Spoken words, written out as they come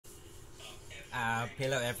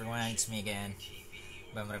Hello everyone, it's me again,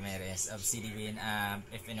 Bam Ramirez of CDwin.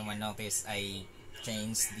 If anyone noticed, I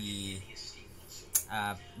changed the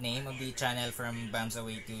name of the channel from Bams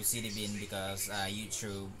Away to CDwin because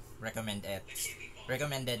YouTube recommended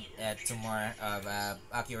it to more of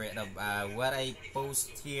accurate of what I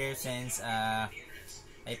post here, since I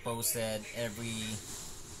posted every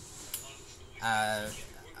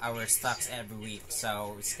our stocks every week,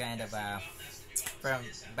 so it's kind of from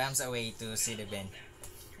Bams Away to CDwin.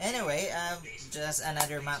 Anyway, just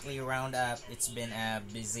another monthly roundup. It's been a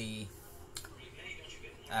busy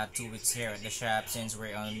 2 weeks here at the shop since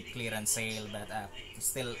we're on clearance sale, but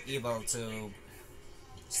still able to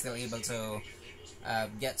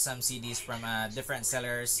get some CDs from different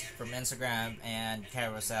sellers from Instagram and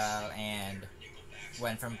Carousel, and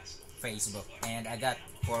one from Facebook, and I got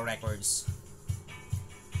 4 records.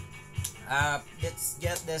 Let's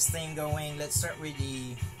get this thing going. Let's start with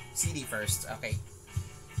the CD first. Okay.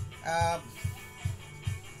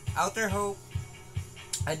 Outerhope,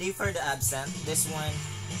 A Day for the Absent. This one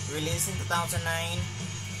released in 2009.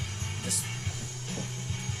 Just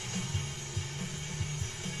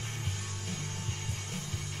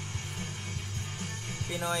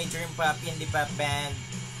Pinoy Dream Pop Indie Pop Band.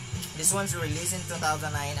 This one's released in 2009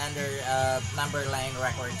 under Numberline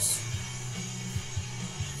Records.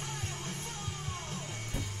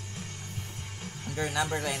 Under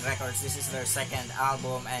Numberline Records, this is their second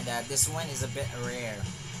album, and this one is a bit rare.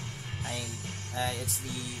 It's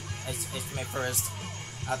my first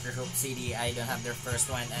Outerhope CD. I don't have their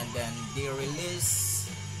first one, and then they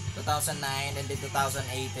released 2009, and then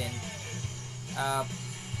 2018.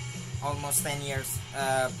 Almost 10 years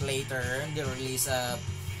later, they release a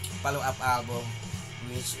follow-up album,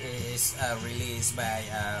 which is released by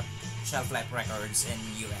Shelf Life Records in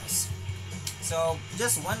US. So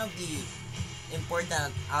just one of the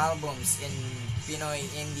important albums in Pinoy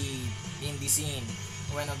indie scene,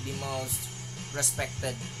 one of the most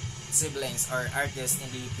respected siblings or artists in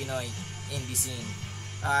the Pinoy indie scene.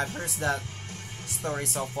 Here's the story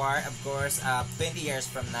so far. Of course, 20 years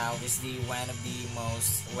from now is the one of the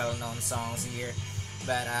most well-known songs here,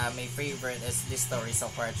 but my favorite is this story so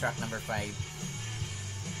far, track number 5.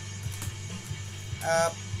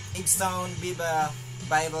 Stone, Biba,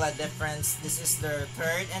 Bible A Difference. This is their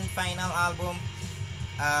third and final album.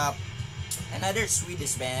 Another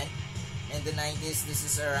Swedish band in the 90s. This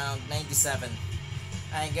is around 97.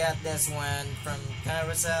 I got this one from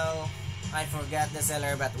Carousel. I forgot the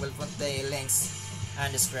seller, but we'll put the links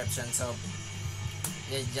on description, so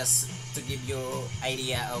just to give you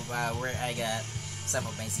idea of where I got some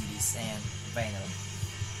of my CDs and vinyl.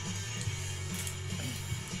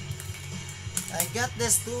 I got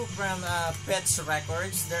this too from Pets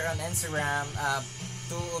Records. They're on Instagram.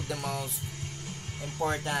 2 of the most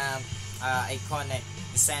important, iconic,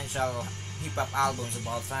 essential hip-hop albums of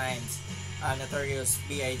all times. Notorious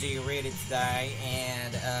B.I.G. Ready to Die,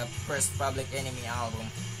 and First Public Enemy album.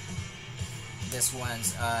 This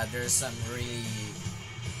one's there's some really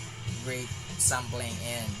great sampling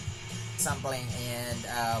and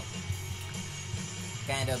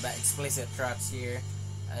kind of explicit tracks here.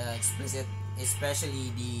 Explicit,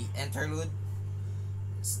 especially the interlude.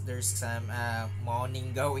 There's some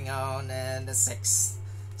moaning going on and the sex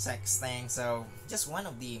thing. So just one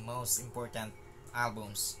of the most important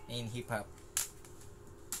albums in hip hop.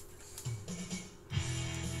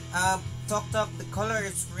 Talk The Color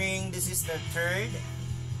of Spring. This is their third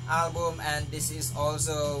album, and this is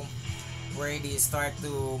also where they start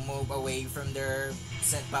to move away from their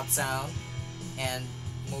synth pop sound and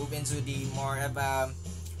move into the more of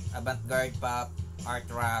avant-garde pop, art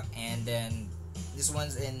rock. And then this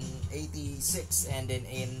one's in 86, and then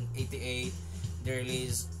in 88 they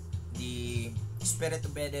released the Spirit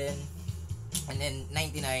of Eden, and then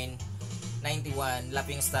 91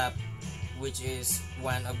 Laughing Stop, which is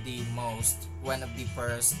one of the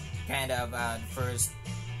first kind of first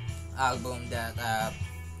album that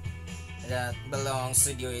belongs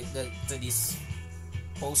to this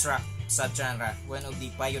post-rock subgenre, one of the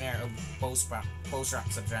pioneer of post-rock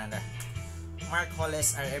subgenre. Mark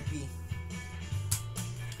Hollis, RIP.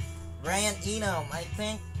 Brian Eno, I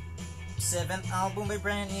think 7th album by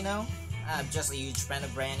Brian Eno. I'm just a huge fan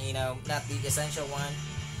of Brian Eno, not the essential one,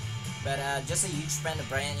 but just a huge fan of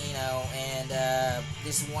Brian Eno. And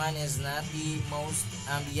this one is not the most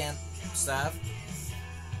ambient stuff,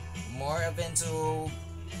 more of into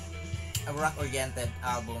a rock-oriented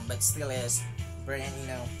album, but still is Brian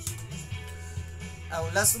Eno.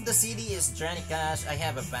 Last of the CD is Johnny Cash. I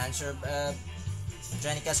have a bunch of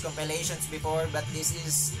Johnny Cash compilations before, but this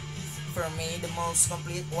is for me the most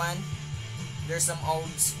complete one. there's some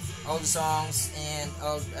old songs and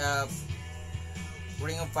old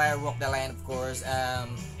Ring of Fire, Walk the Line, of course.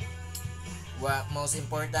 What most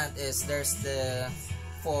important is there's the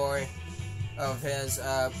 4 of his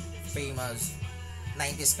famous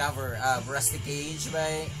 90s cover, Rusty Cage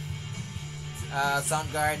by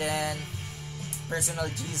Soundgarden, Personal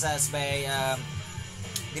Jesus by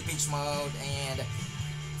Depeche Mode, and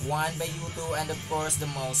One by U2, and of course the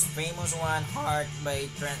most famous one, Heart by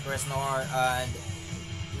Trent Reznor and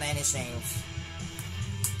Nine Inch Nails.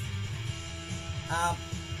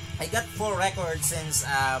 I got 4 records since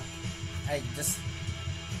I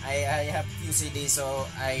have few CDs, so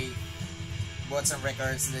I bought some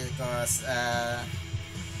records because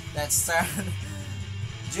let's start.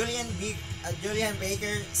 Julien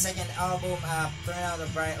Baker second album, Turn Out the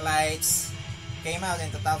Bright Lights, came out in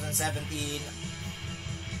 2017.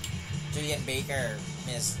 Julien Baker,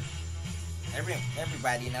 Miss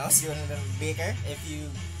everybody knows Julien Baker. If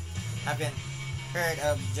you haven't heard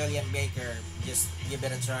of Julien Baker, just give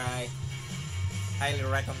it a try. Highly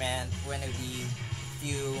recommend. One of the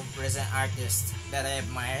few present artists that I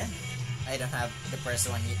admire. I don't have the first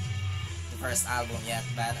one yet, the first album yet,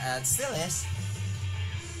 but it still is.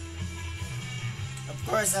 Of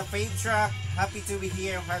course, a fave track, Happy to Be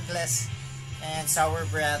Here, Heartless, and Sour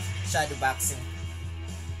Breath, Shadow Boxing.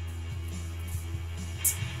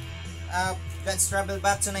 Let's travel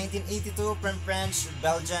back to 1982 from French,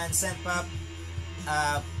 Belgian synth-pop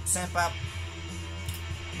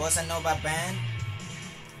bossa nova band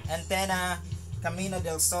Antena, Camino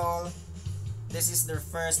del Sol. This is their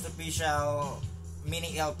first official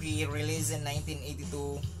mini LP released in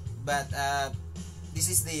 1982, but this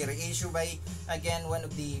is the reissue by, again, one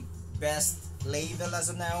of the best label as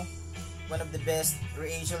of now, one of the best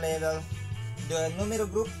reissue label, the Numero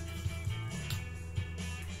Group.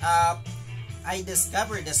 I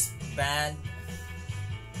discovered this band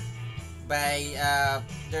by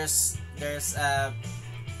there's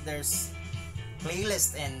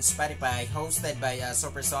playlist in Spotify hosted by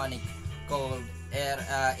Supersonic called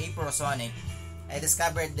Aprosonic. I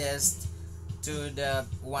discovered this to the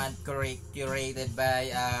one curated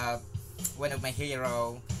by one of my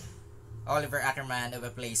hero, Oliver Ackerman of A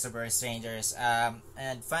Place of Strangers.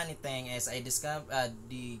 And funny thing is, I discovered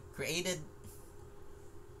they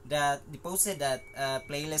posted that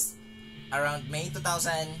playlist around May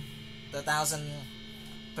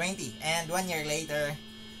 2020, and 1 year later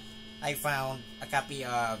I found a copy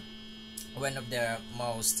of one of the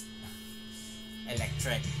most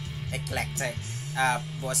eclectic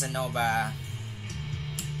bossa nova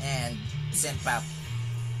and synth-pop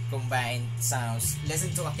combined sounds.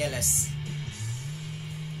 Listen to Achilles.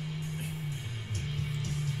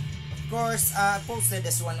 Of course, I posted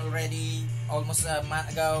this one already almost a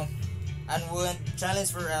month ago. Unwound,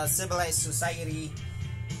 Challenge for a Civilized Society.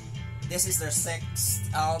 This is their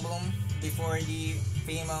 6th album before the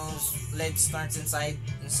famous Live Starts Inside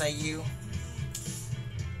You.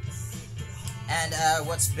 And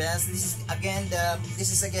what's best, this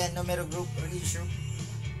is again Numero Group reissue,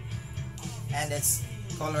 and it's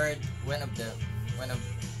colored, one of the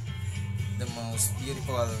most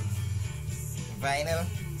beautiful vinyl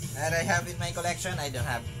that I have in my collection. I don't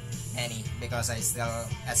have any because I still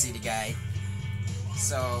a CD guy,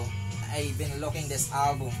 so I've been looking this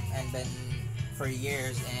album and been for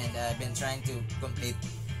years, and I've been trying to complete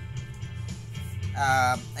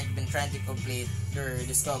their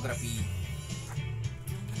discography.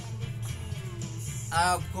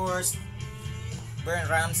 Of course, Vern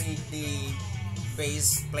Ramsey, the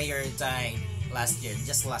bass player, died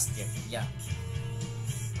just last year. Yeah.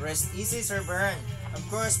 Rest easy, Sir Vern. Of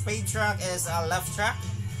course, paid track is a left track,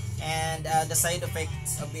 and the side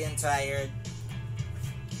effects of the entire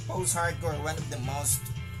post-hardcore, one of the most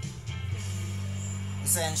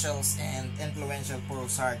essentials and influential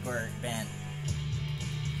post-hardcore band.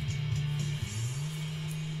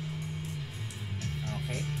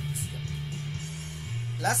 Okay.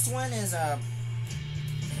 Last one is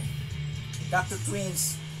Dr.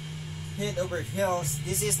 Twins, Head Over Heels.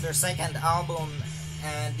 This is their 2nd album,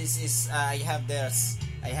 and this is I have the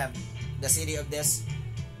CD of this.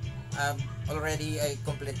 Already I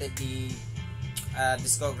completed the album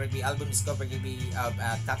discography of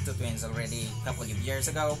Dr. Twins already a couple of years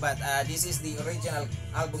ago, but this is the original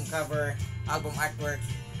album cover, album artwork,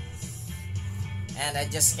 and I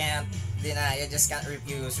just can't deny, I just can't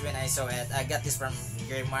refuse when I saw it. I got this from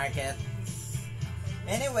Gray Market.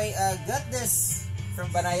 Anyway, got this from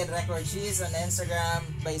Banayad Records. She is on Instagram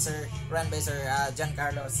run by Sir John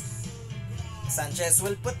Carlos Sanchez.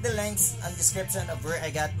 We'll put the links on description of where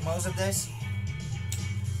I got most of this.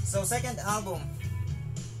 So 2nd album,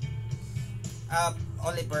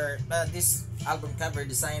 Oliver, this album cover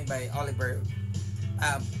designed by Oliver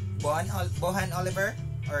Bohan Oliver,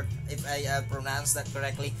 or if I pronounce that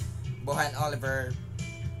correctly, Bohan Oliver,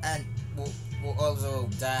 and who also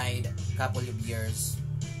died couple of years,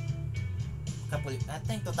 I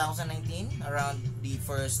think 2019, around the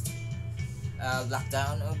first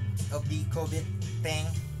lockdown of the COVID thing.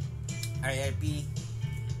 RIP.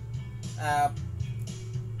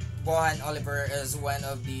 Bohan Oliver is one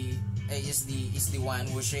of the is the one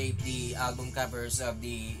who shaped the album covers of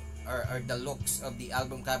the or the looks of the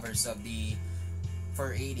album covers of the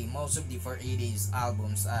 480. Most of the 480s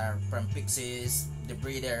albums are from Pixies, The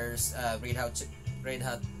Breeders, Red House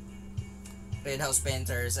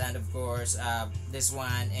Painters, and of course this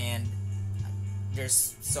one, and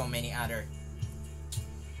there's so many other.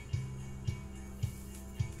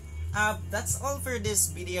 That's all for this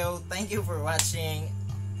video. Thank you for watching,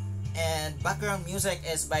 and background music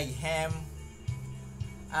is by Hem.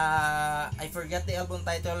 I forgot the album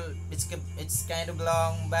title. It's kind of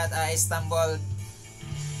long, but I stumbled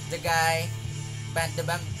the guy,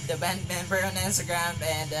 the band member on Instagram,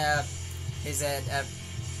 and he said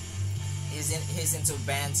he's into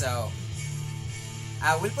band, so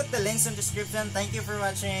I will put the links in the description. Thank you for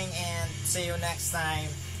watching, and see you next time.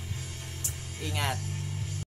 Ingat.